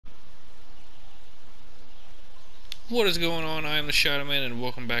What is going on? I am the ShadowMan and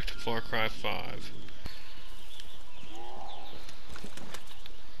welcome back to Far Cry 5.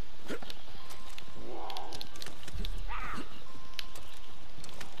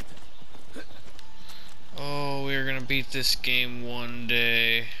 Oh, we are gonna beat this game one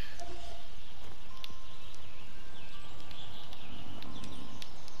day.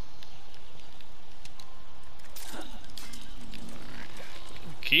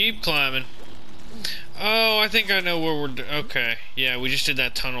 Keep climbing. Oh, I think I know where we're... Okay, yeah, we just did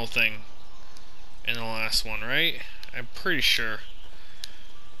that tunnel thing in the last one, right? I'm pretty sure.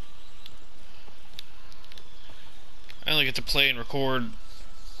 I only get to play and record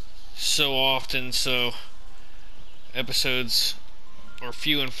so often, so episodes are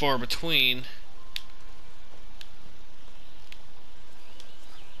few and far between.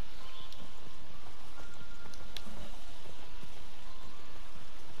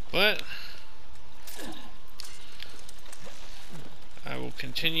 But I will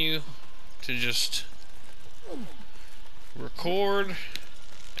continue to just record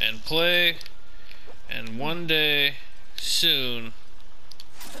and play, and one day soon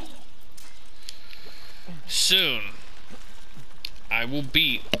I will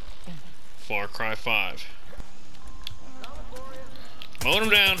beat Far Cry 5. Mowing them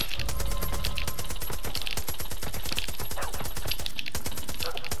down.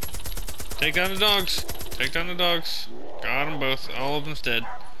 Take down the dogs. Take down the dogs. Got them both. All of them's dead.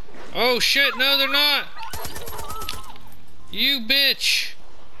 Oh shit, no they're not! You bitch!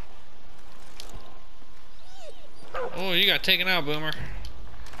 Oh, you got taken out, Boomer.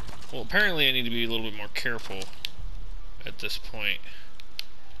 Well, apparently I need to be a little bit more careful at this point.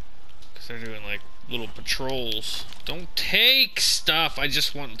 Because they're doing like little patrols. Don't take stuff! I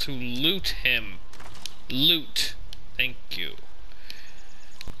just want to loot him. Loot. Thank you.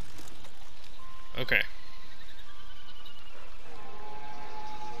 Okay.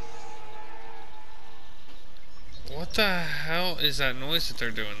 What the hell is that noise that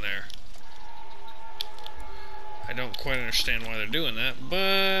they're doing there? I don't quite understand why they're doing that,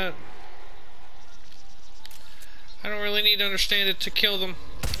 but I don't really need to understand it to kill them.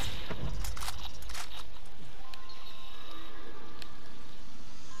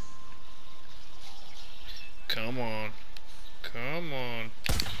 Come on. Come on.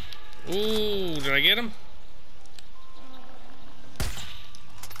 Ooh, did I get him?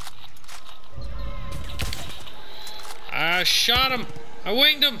 I shot him! I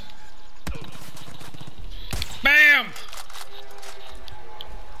winged him! Bam!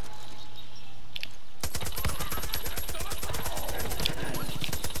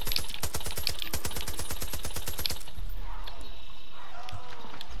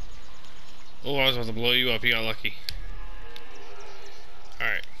 Oh, I was about to blow you up. You got lucky.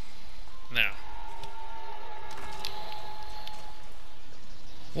 Alright. Now.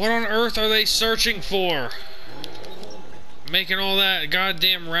 What on earth are they searching for? Making all that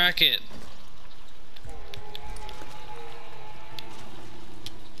goddamn racket.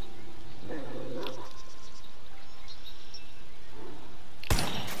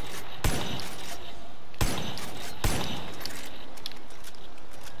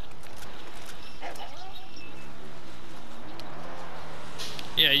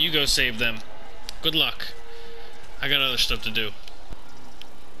 Yeah, you go save them. Good luck. I got other stuff to do.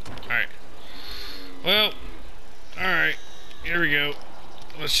 Alright. Well, alright. Here we go.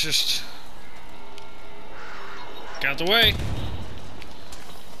 Let's just get out the way.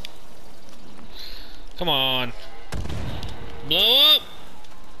 Come on. Blow up.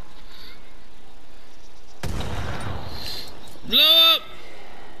 Blow up.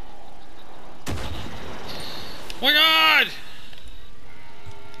 Oh my God.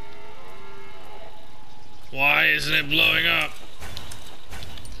 Why isn't it blowing up?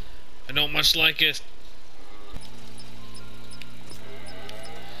 I don't much like it.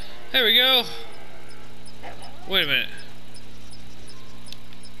 There we go. Wait a minute.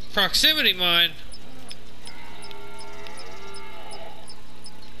 Proximity mine.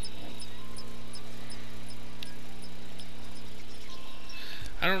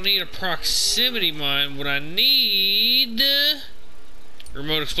 I don't need a proximity mine. What I need...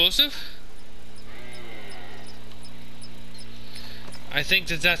 remote explosive? I think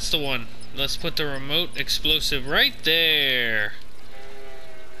that that's the one. Let's put the remote explosive right there.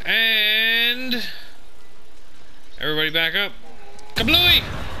 And... everybody back up. Kablooey!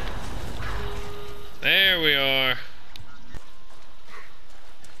 There we are.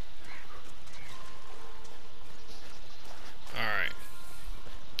 Alright.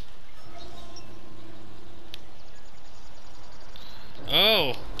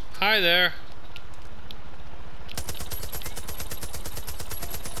 Oh, hi there.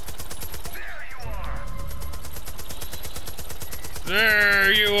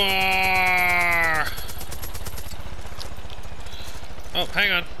 There you are! Oh,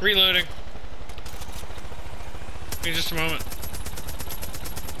 hang on. Reloading. Give me just a moment.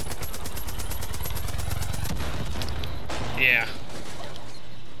 Yeah.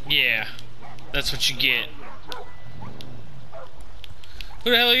 Yeah. That's what you get.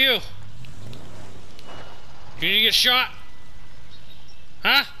 Who the hell are you? You need to get shot?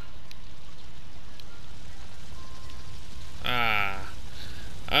 Huh? Ah.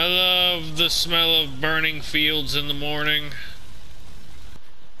 I love the smell of burning fields in the morning.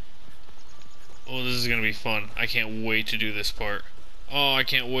 Oh, this is gonna be fun. I can't wait to do this part. Oh, I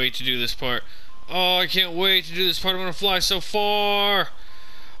can't wait to do this part. Oh, I can't wait to do this part. I'm gonna fly so far.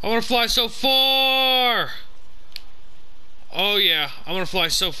 I wanna fly so far. Oh yeah, I'm gonna fly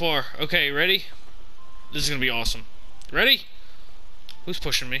so far. Okay, ready? This is gonna be awesome. Ready? Who's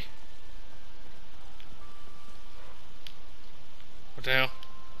pushing me? What the hell?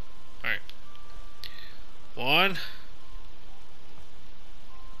 Alright. 1,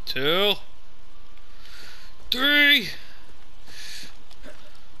 2, 3.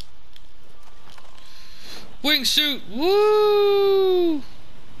 Wingsuit! Woo!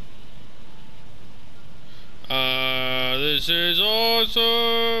 This is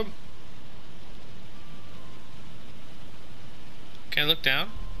awesome! Can I look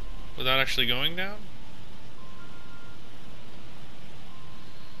down? Without actually going down?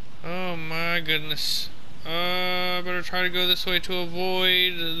 Oh my goodness. I better try to go this way to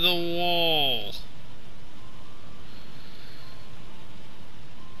avoid the wall.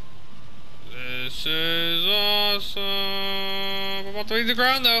 This is awesome. I'm about to leave the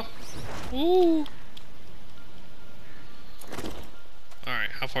ground though. Woo!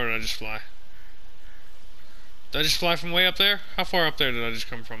 Alright, how far did I just fly? Did I just fly from way up there? How far up there did I just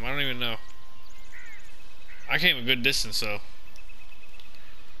come from? I don't even know. I came a good distance though.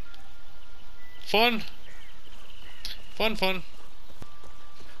 Fun! Fun, fun.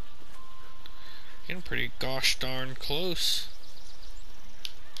 Getting pretty gosh darn close.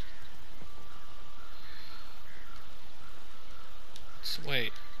 So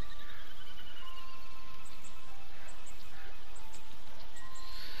wait.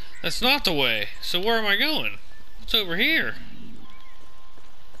 That's not the way. So where am I going? What's over here?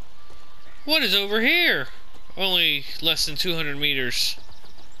 What is over here? Only less than 200 meters.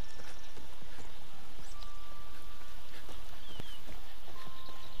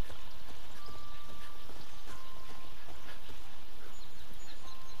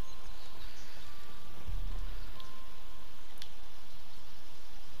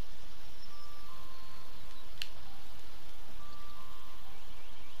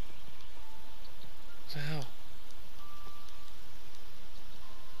 What the hell?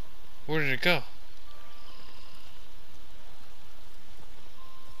 Where did it go?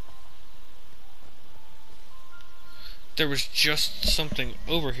 There was just something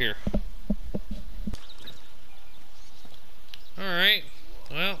over here. Alright,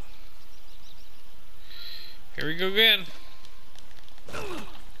 well. Here we go again.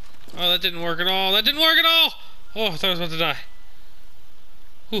 Oh, that didn't work at all. That didn't work at all! Oh, I thought I was about to die.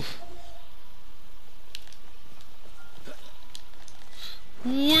 Whew.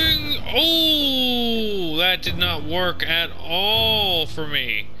 Wing! Oh! That did not work at all for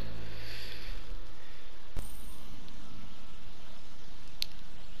me.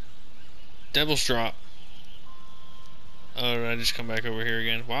 Devil's Drop. Oh, did I just come back over here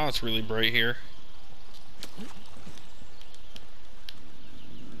again? Wow, it's really bright here.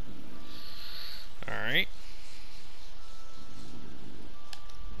 Alright.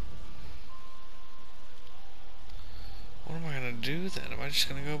 What am I gonna do then? Am I just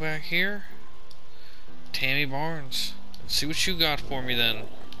gonna go back here? Tammy Barnes. Let's see what you got for me then.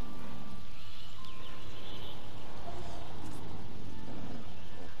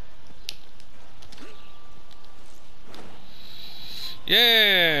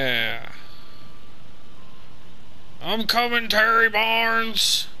 Yeah! I'm coming, Terry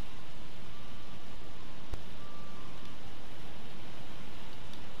Barnes!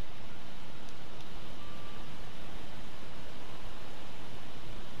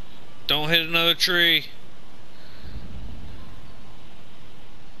 Don't hit another tree.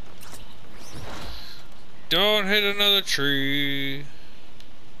 Don't hit another tree.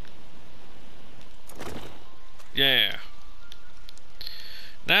 Yeah.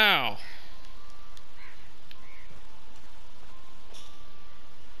 Now.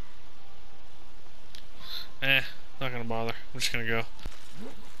 Not gonna bother. I'm just gonna go.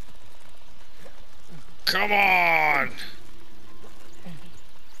 Come on!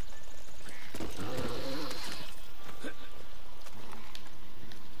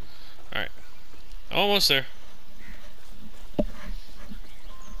 Almost there.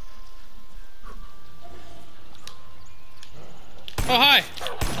 Oh, hi!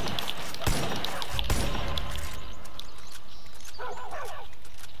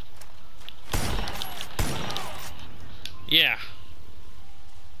 Yeah.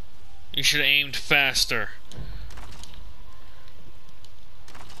 You should have aimed faster.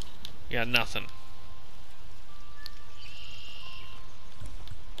 You got nothing.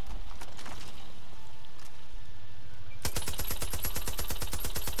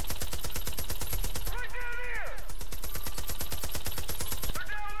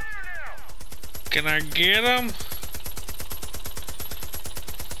 Can I get him?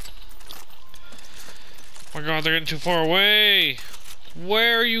 Oh my god, they're getting too far away.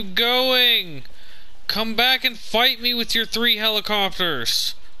 Where are you going? Come back and fight me with your 3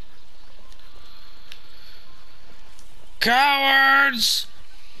 helicopters. Cowards!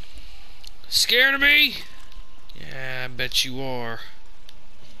 Scared of me? Yeah, I bet you are.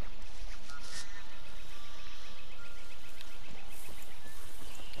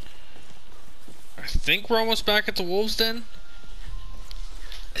 I think we're almost back at the Wolves' Den.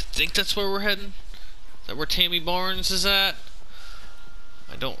 I think that's where we're heading. Is that where Tammy Barnes is at?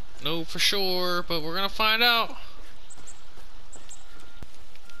 I don't know for sure, but we're gonna find out.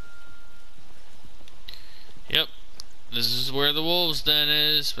 Yep. This is where the Wolves' Den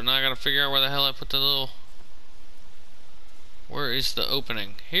is, but now I gotta figure out where the hell I put the little... Where is the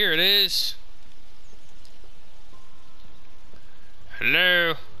opening? Here it is.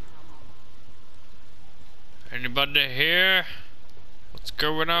 Hello? Anybody here? What's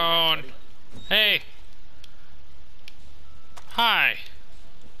going on? Hey! Hi!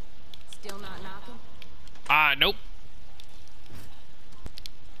 Still not knocking? Nope.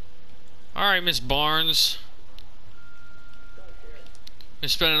 Alright, Miss Barnes. Been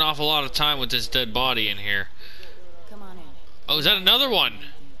spending an awful lot of time with this dead body in here. Come on in. Oh, is that another one?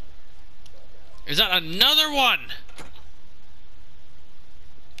 Is that another one?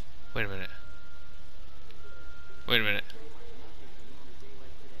 Wait a minute. Wait a minute.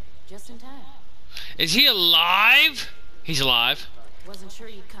 Just in time. Is he alive? He's alive. Wasn't sure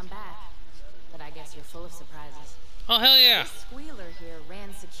you'd come back, but I guess you're full of surprises. Oh, hell yeah. This squealer here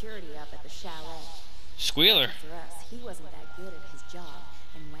ran security up at the chalet. Squealer. For us, he wasn't that good at his job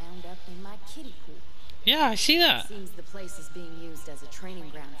and wound up in my kiddie pool. Yeah, I see that. Seems the place is being used as a training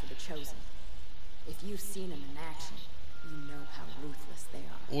ground for the Chosen. If you've seen them in action, you know how ruthless they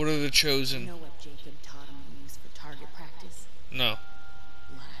are. What are the Chosen? You know what Jacob taught them to use for target practice? No.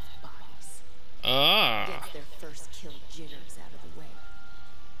 Live bodies. Ah. Gets their first kill jitters out of the way.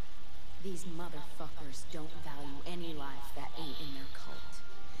 These motherfuckers don't value any life that ain't in their cult.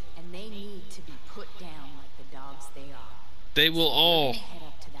 And they need to be put down like the dogs they are. They will So all. head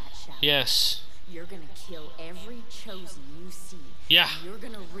up to that chalet. Yes. You're gonna kill every Chosen you see. Yeah. And you're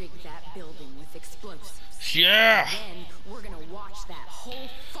gonna rig that building with explosives. Yeah. Then we're gonna watch that whole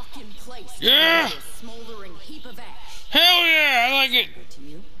fucking place Yeah. turn into a smoldering heap of ash. Hell yeah, I like it. Good to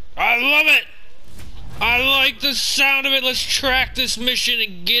you? I love it. I like the sound of it. Let's track this mission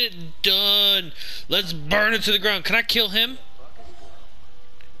and get it done. Let's burn it to the ground. Can I kill him?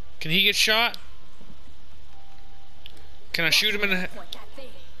 Can he get shot? Can I shoot him in the head? Point that thing.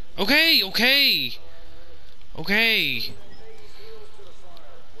 Okay, okay. Okay.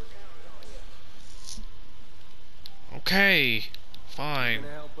 Okay. Fine.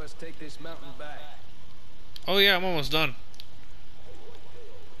 Gonna help us take this mountain back. Oh yeah, I'm almost done.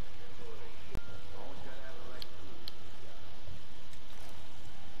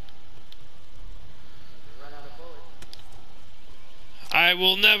 I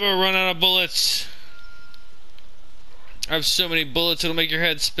will never run out of bullets. I have so many bullets it'll make your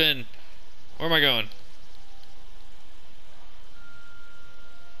head spin. Where am I going?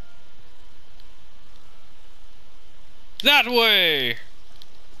 That way!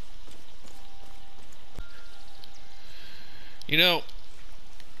 You know,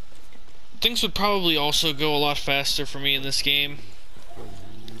 things would probably also go a lot faster for me in this game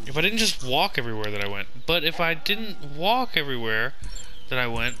if I didn't just walk everywhere that I went. But if I didn't walk everywhere that I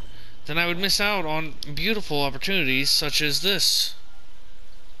went, then I would miss out on beautiful opportunities such as this.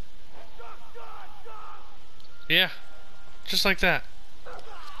 Yeah, just like that.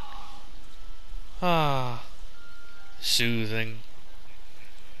 Ah, soothing.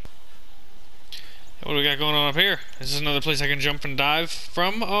 What do we got going on up here? Is this another place I can jump and dive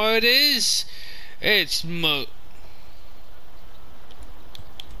from? Oh, it is! It's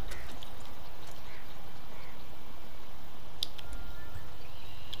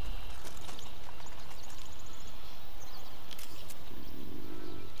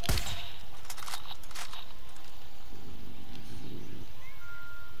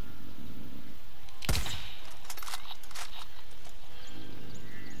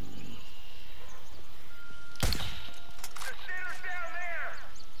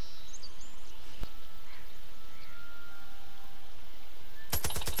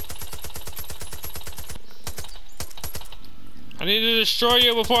I need to destroy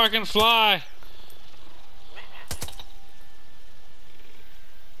you before I can fly.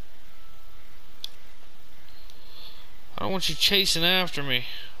 I don't want you chasing after me.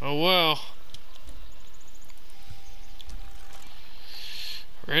 Oh well.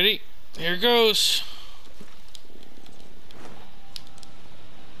 Ready? Here goes.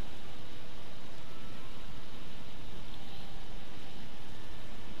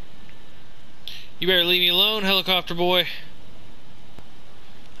 You better leave me alone, helicopter boy.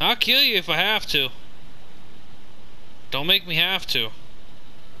 I'll kill you if I have to. Don't make me have to.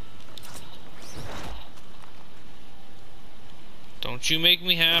 Don't you make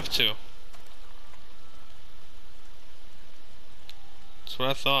me have to. That's what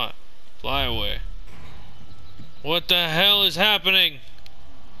I thought. Fly away. What the hell is happening?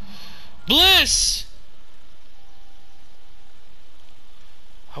 Bliss!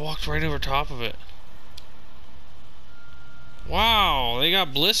 I walked right over top of it. Wow, they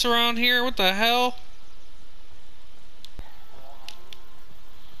got bliss around here? What the hell?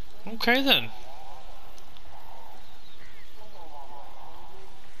 Okay then.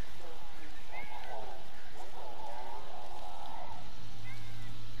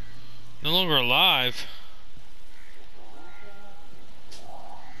 No longer alive.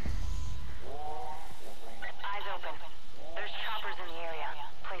 Eyes open. There's choppers in the area.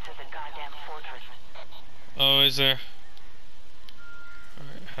 Place is a goddamn fortress. Oh, is there?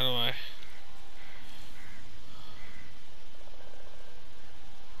 Alright, how do I?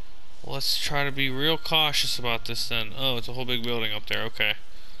 Let's try to be real cautious about this then. Oh, it's a whole big building up there. Okay.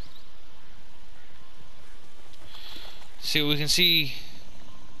 See what we can see.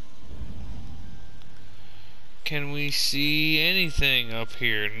 Can we see anything up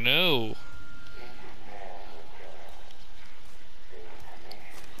here? No.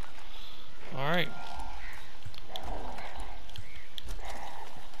 Alright.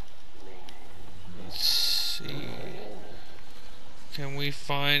 Let's see. Can we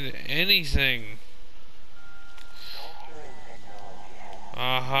find anything?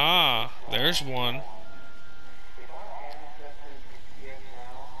 Aha! There's one.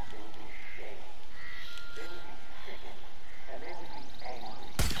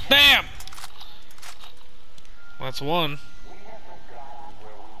 Bam! That's one.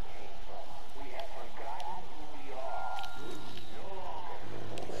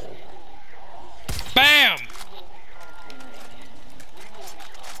 Bam!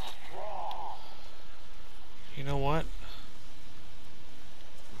 You know what?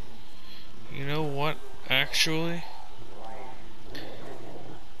 You know what, actually?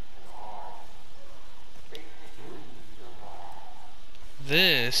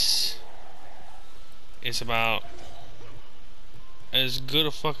 This is about as good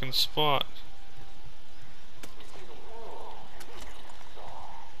a fucking spot.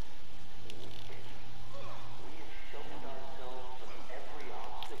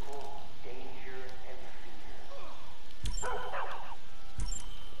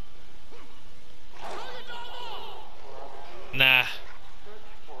 Nah.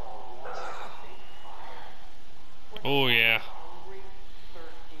 Oh yeah.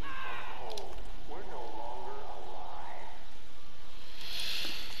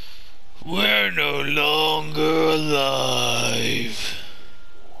 We're no longer alive.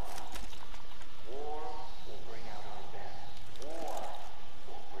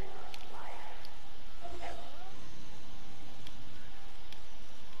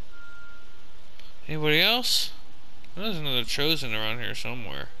 Anybody else? There's another chosen around here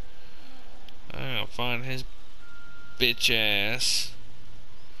somewhere. I'm gonna find his bitch ass.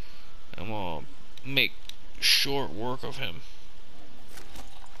 I'm gonna make short work of him.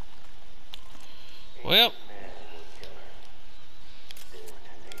 Well,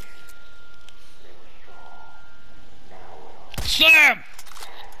 slam!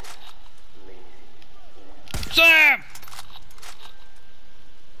 Slam!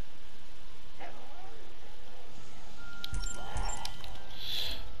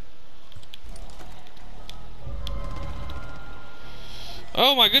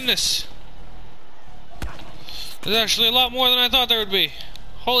 Oh my goodness! There's actually a lot more than I thought there would be.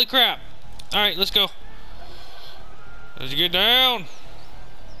 Holy crap! Alright, let's go. Let's get down.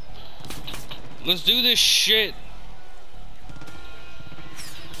 Let's do this shit.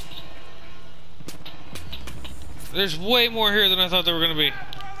 There's way more here than I thought there were gonna be.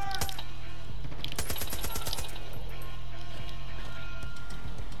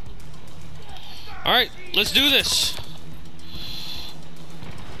 Alright, let's do this.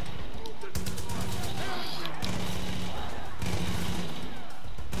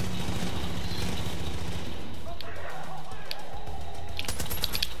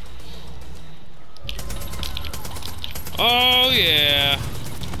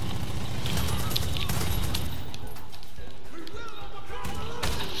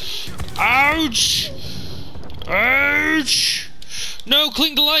 Ouch! Ouch! No,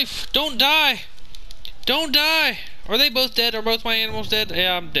 cling to life! Don't die! Don't die! Are they both dead? Are both my animals dead?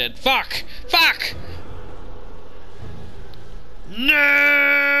 Yeah, I'm dead. Fuck! Fuck! No!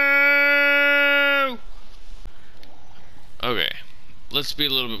 Okay. Let's be a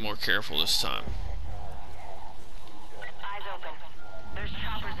little bit more careful this time. Eyes open. There's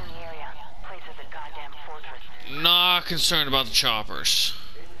choppers in the area. Place is a goddamn fortress. Not concerned about the choppers.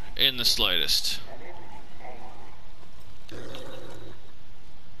 In the slightest.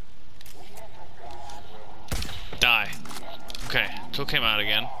 Die. Okay, Till came out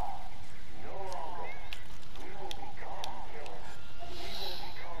again.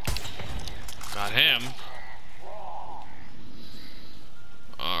 Got him.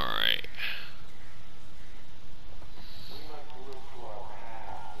 Alright.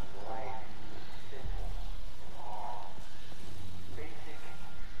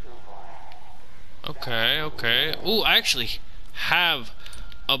 Okay. Ooh, I actually have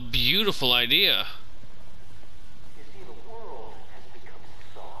a beautiful idea. You see, the world has become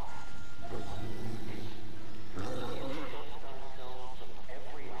soft. We have distanced ourselves from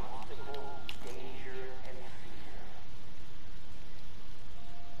every obstacle, danger, and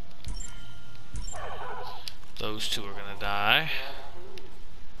fear. Those two are gonna die.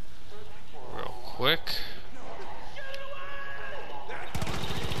 Real quick.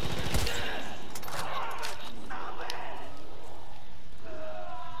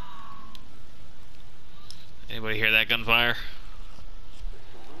 Anybody hear that gunfire?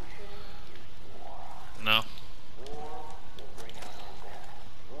 No?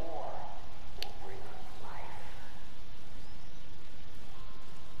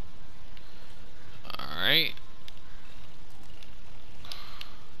 Alright.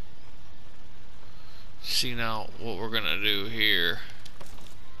 See now what we're gonna do here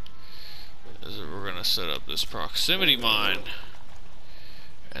is that we're gonna set up this proximity mine.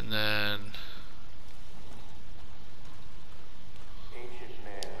 And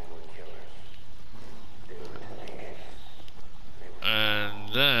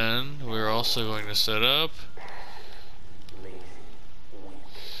then we're also going to set up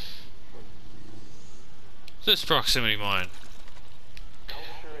this proximity mine.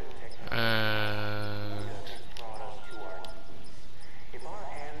 And if our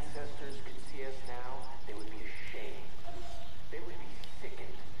ancestors could see us now, they would be ashamed. They would be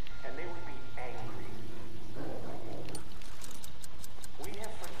sickened, and they would be angry. We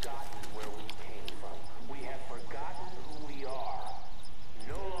have forgotten where we came from. We have forgotten who we are.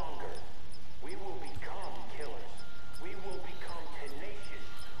 No longer. We will become killers. We will become tenacious.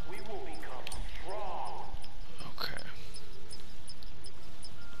 We will become strong. okay.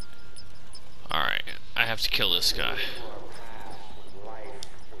 Alright, I have to kill this guy. Our past when life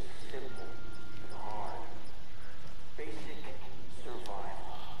was simple and hard. Basic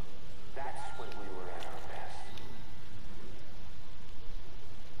survival. That's when we were at our best.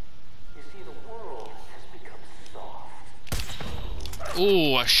 You see, the world has become soft.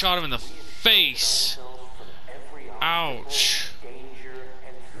 Ooh, I shot him in the face. Ouch. Danger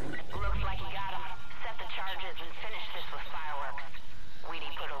and fear. Looks like you got him. Set the charges and finish this with fireworks. Weedy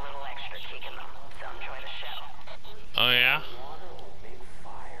put a little extra kick in them, so enjoy the show. Oh yeah? Water will make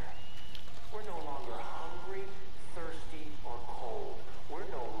fire. We're no longer hungry, thirsty, or cold. We're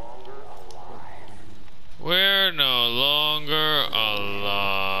no longer alive. We're no longer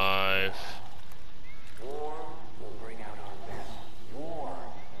alive. War will bring out our best. War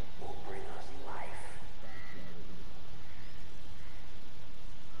will bring us life.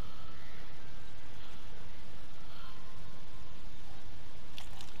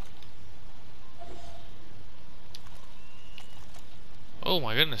 Oh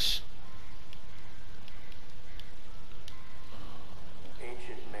my goodness.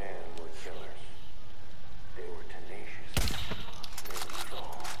 Ancient men were killers. They were tenacious. They were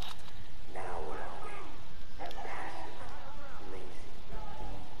strong. Now what are we? Passive, lazy.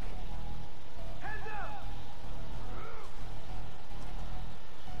 Hands up!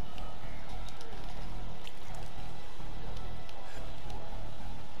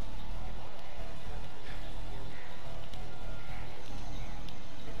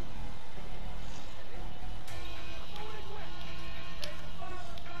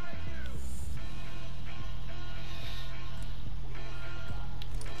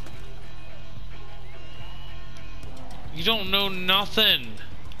 You don't know nothing.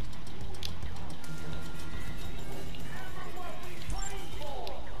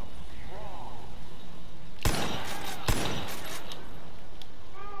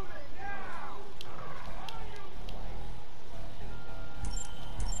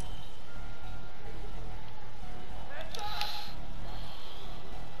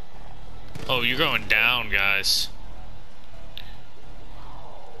 Oh, you're going down, guys.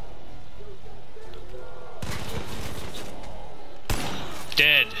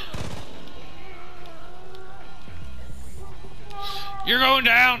 Dead. You're going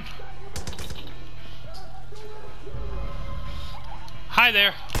down. Hi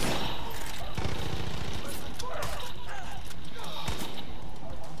there.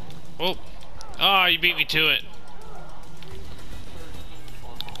 Oh. Oh, you beat me to it.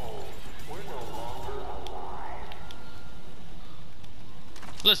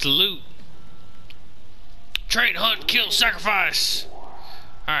 Let's loot. Trade, hunt, kill, sacrifice.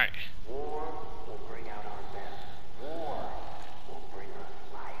 Alright. War will bring out our best. War will bring us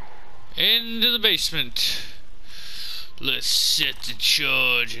life. Into the basement. Let's set the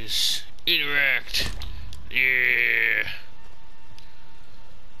charges. Interact. Yeah.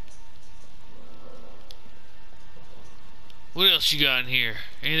 What else you got in here?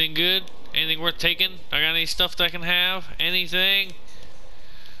 Anything good? Anything worth taking? I got any stuff that I can have? Anything?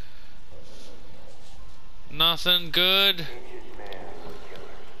 Nothing good?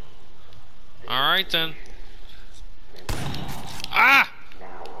 Alright then. Ah!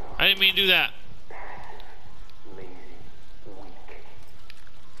 I didn't mean to do that. Lazy, weak.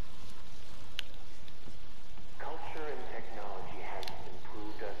 Culture and technology has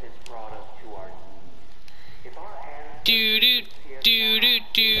improved us. It's brought us to our knees. If our hands Doo doo doo doo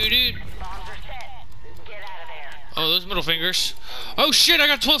doo doo. Bombs are set. Get out of there. Oh, those middle fingers. Oh shit, I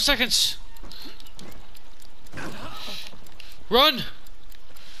got 12 seconds. Run! 5,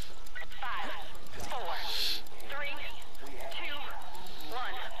 4, 3, 2,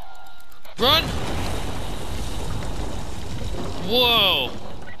 1. Run! Whoa!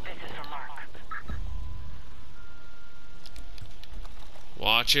 This is for Mark.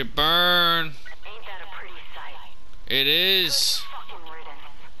 Watch it burn. Ain't that a pretty sight? It is. Fucking riddance.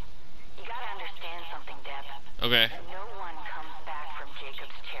 You gotta understand something, Deb. Okay. No one comes back from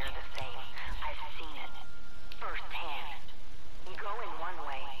Jacob's chair the same. I've seen it. Firsthand. You go in one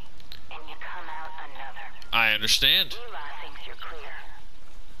way, and you come out another. I understand. Eli thinks you're clear,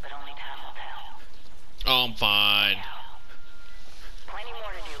 but only time will tell. Oh, I'm fine. Plenty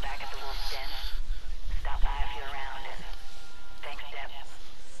more to do back at the Wolf's Den. Stop by if you're around, and thanks, Deb,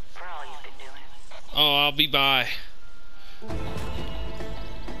 for all you've been doing. Oh, I'll be by.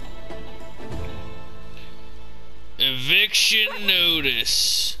 Eviction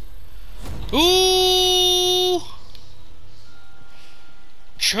notice. Ooh!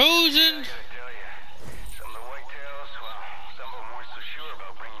 Chosen. I gotta tell you, some of the whitetails, well, some of them weren't so sure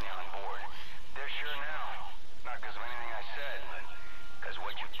about bringing you on board. They're sure now. Not because of anything I said, but because of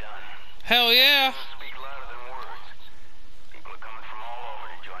what you've done. Hell yeah. It'll speak louder than words. People are coming from all over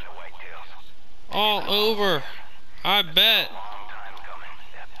to join the whitetails. All over. I bet. Long time coming.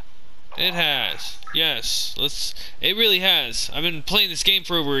 It has. Yes. It really has. I've been playing this game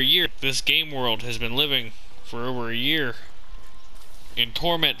for over a year. This game world has been living for over a year in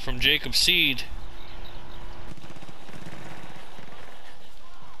torment from Jacob's seed.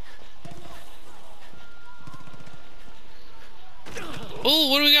 Oh,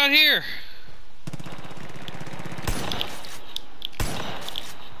 what do we got here?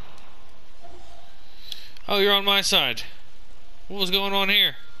 Oh, you're on my side. What was going on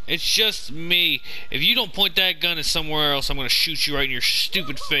here? It's just me. If you don't point that gun at somewhere else, I'm gonna shoot you right in your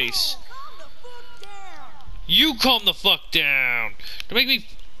stupid face. You calm the fuck down. Don't make me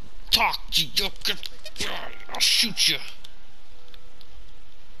talk. I'll shoot you.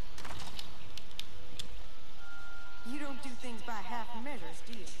 You don't do things by half measures,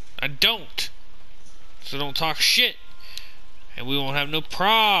 do you? I don't. So don't talk shit. And we won't have no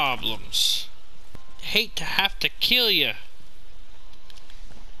problems. Hate to have to kill you.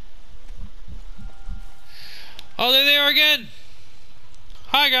 Oh, there they are again.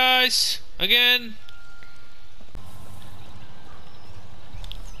 Hi, guys. Again.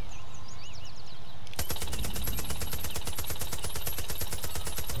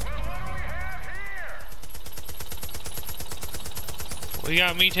 We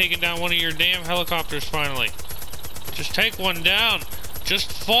got me taking down one of your damn helicopters finally. Just take one down.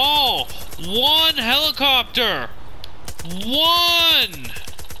 Just fall. One helicopter. One.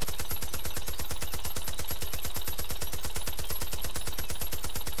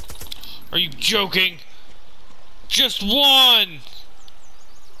 Are you joking? Just one.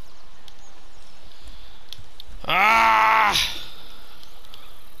 Ah.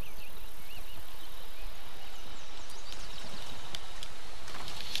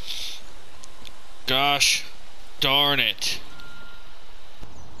 Gosh darn it.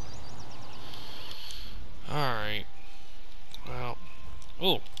 Alright. Well.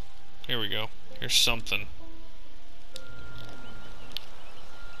 Oh. Here we go. Here's something.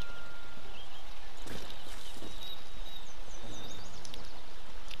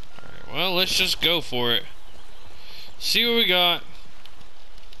 Alright, well, let's just go for it. See what we got.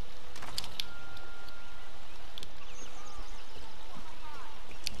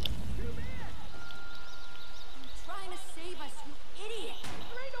 Trying to save us, you idiot!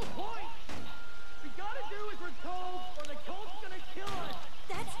 There ain't no point. We gotta do as we're told, or the cult's gonna kill us.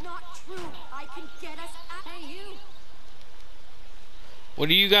 That's not true. I can get us out. Hey, you! What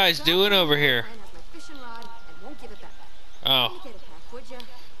are you guys doing over here? Man has my fishing rod and won't give it back. Oh, Let me get it back, would ya?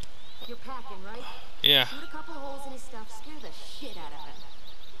 You're packing, right? yeah. Shoot a couple holes in his stuff, scare the shit out of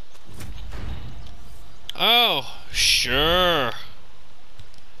him. Oh, sure.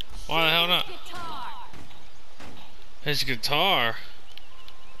 Why the hell not? Guitar! His guitar.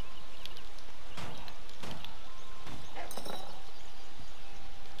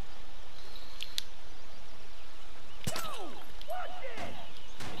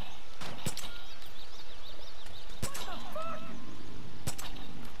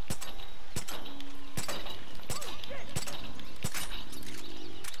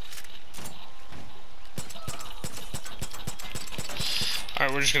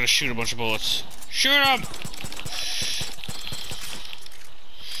 Alright, we're just gonna shoot a bunch of bullets. Shoot them!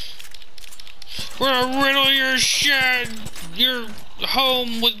 We're gonna riddle your shed, your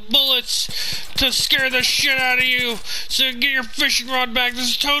home with bullets to scare the shit out of you so you can get your fishing rod back. This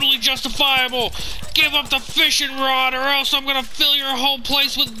is totally justifiable. Give up the fishing rod or else I'm gonna fill your whole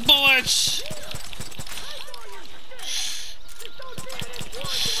place with bullets.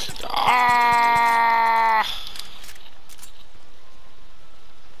 Ah!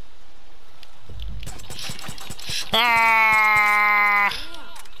 Ah!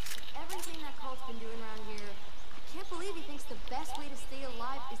 Everything that cult's been doing around here, I can't believe he thinks the best way to stay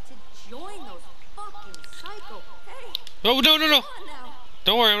alive is to join those fucking psycho. Hey, Oh, no, no, no. come on now.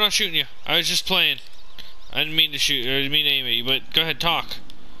 Don't worry, I'm not shooting you. I was just playing. I didn't mean to shoot, I didn't mean to aim at you, but go ahead, talk.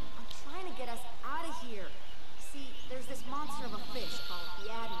 I'm trying to get us out of here. See, there's this monster of a fish called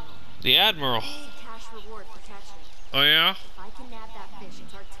the Admiral. The Admiral. Big cash reward for catching it. Oh, yeah? If I can nab that fish,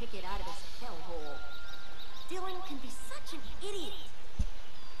 it's our ticket out of this hellhole. Dylan can be such an idiot.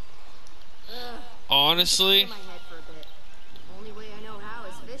 Honestly, Clear my head for a bit. Only way I know how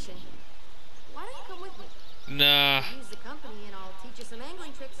is fishing. Why don't you come with me? nah. Use the company and I'll teach you some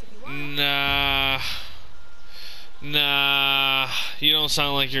angling tricks if you want. Nah. Nah. You don't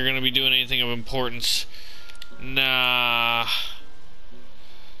sound like you're gonna be doing anything of importance. Nah.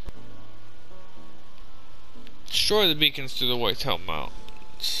 Destroy the beacons through the Whitetail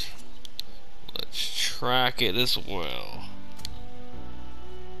Mountains. Let's track it as well.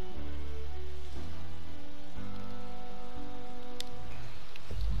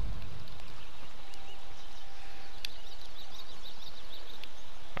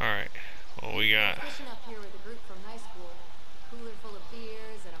 Alright, what we got? Fishing up here with a group from high school. Cooler full of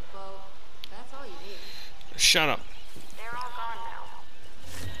beers and a boat. That's all you need. Shut up. They're all gone now.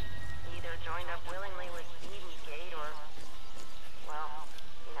 Either joined up willingly with Eden's Gate or, well,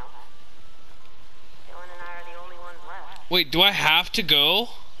 you know, Dylan and I are the only ones left. Wait, do I have to go?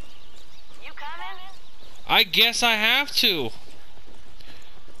 You coming? I guess I have to.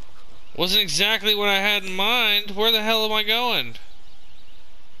 Wasn't exactly what I had in mind. Where the hell am I going?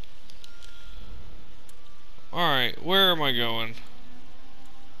 Alright, where am I going?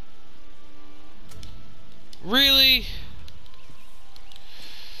 Really?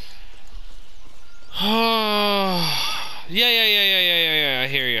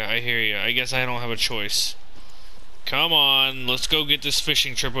 Yeah. I hear you. I guess I don't have a choice. Come on, let's go get this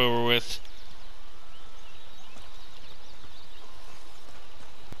fishing trip over with.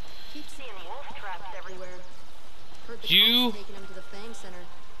 Keep seeing wolf traps everywhere. Heard the You- cult's taking them to the Fang Center.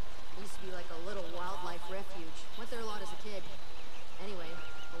 Used to be like a little wildlife refuge. Went there a lot as a kid. Anyway,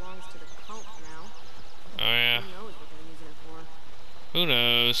 belongs to the cult now. Oh yeah, Who knows what they're using it for? who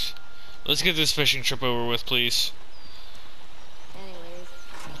knows? Let's get this fishing trip over with, please. Anyways,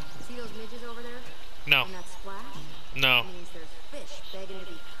 see those midges over there? No, And that splash? no. Means there's fish begging to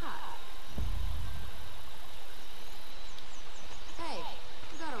be caught. Hey,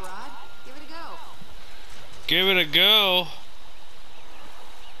 you got a rod? Give it a go. Give it a go.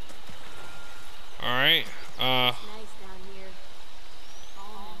 Alright, It's nice down here.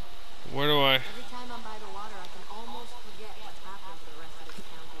 Calming. where do I... Every time I'm by the water, I can almost forget what's happening to the rest of this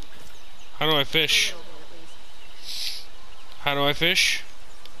county. How do I For a fish? little bit, at least. How do I fish?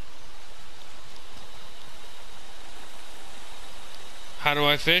 How do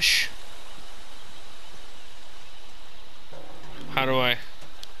I fish? How do I...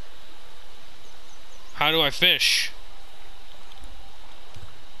 How do I fish?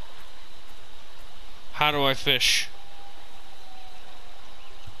 How do I fish?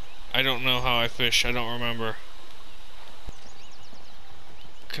 I don't know how I fish. I don't remember.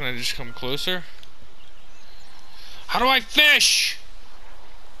 Can I just come closer? How do I fish?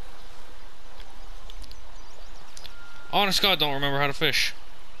 Honest God, don't remember how to fish.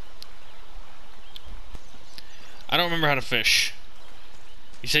 I don't remember how to fish.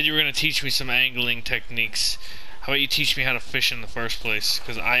 You said you were going to teach me some angling techniques. How about you teach me how to fish in the first place?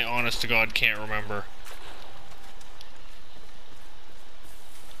 Because I, honest to God, can't remember.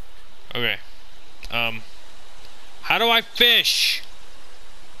 Okay. How do I fish?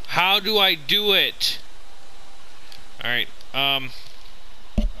 How do I do it? Alright, Alright,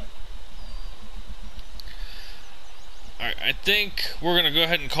 I think we're gonna go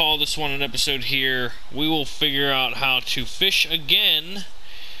ahead and call this one an episode here. We will figure out how to fish again,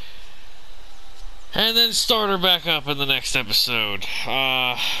 and then start her back up in the next episode.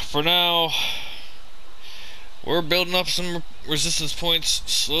 For now, we're building up some resistance points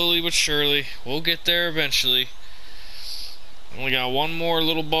slowly but surely. We'll get there eventually. Only got one more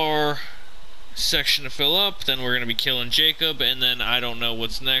little bar section to fill up, then we're going to be killing Jacob, and then I don't know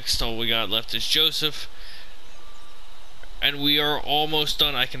what's next. All we got left is Joseph. And we are almost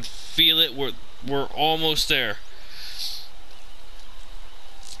done. I can feel it. We're almost there.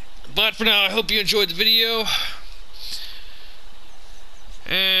 But for now, I hope you enjoyed the video.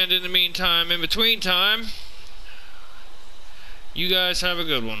 And in the meantime, in between time, you guys have a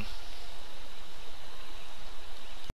good one.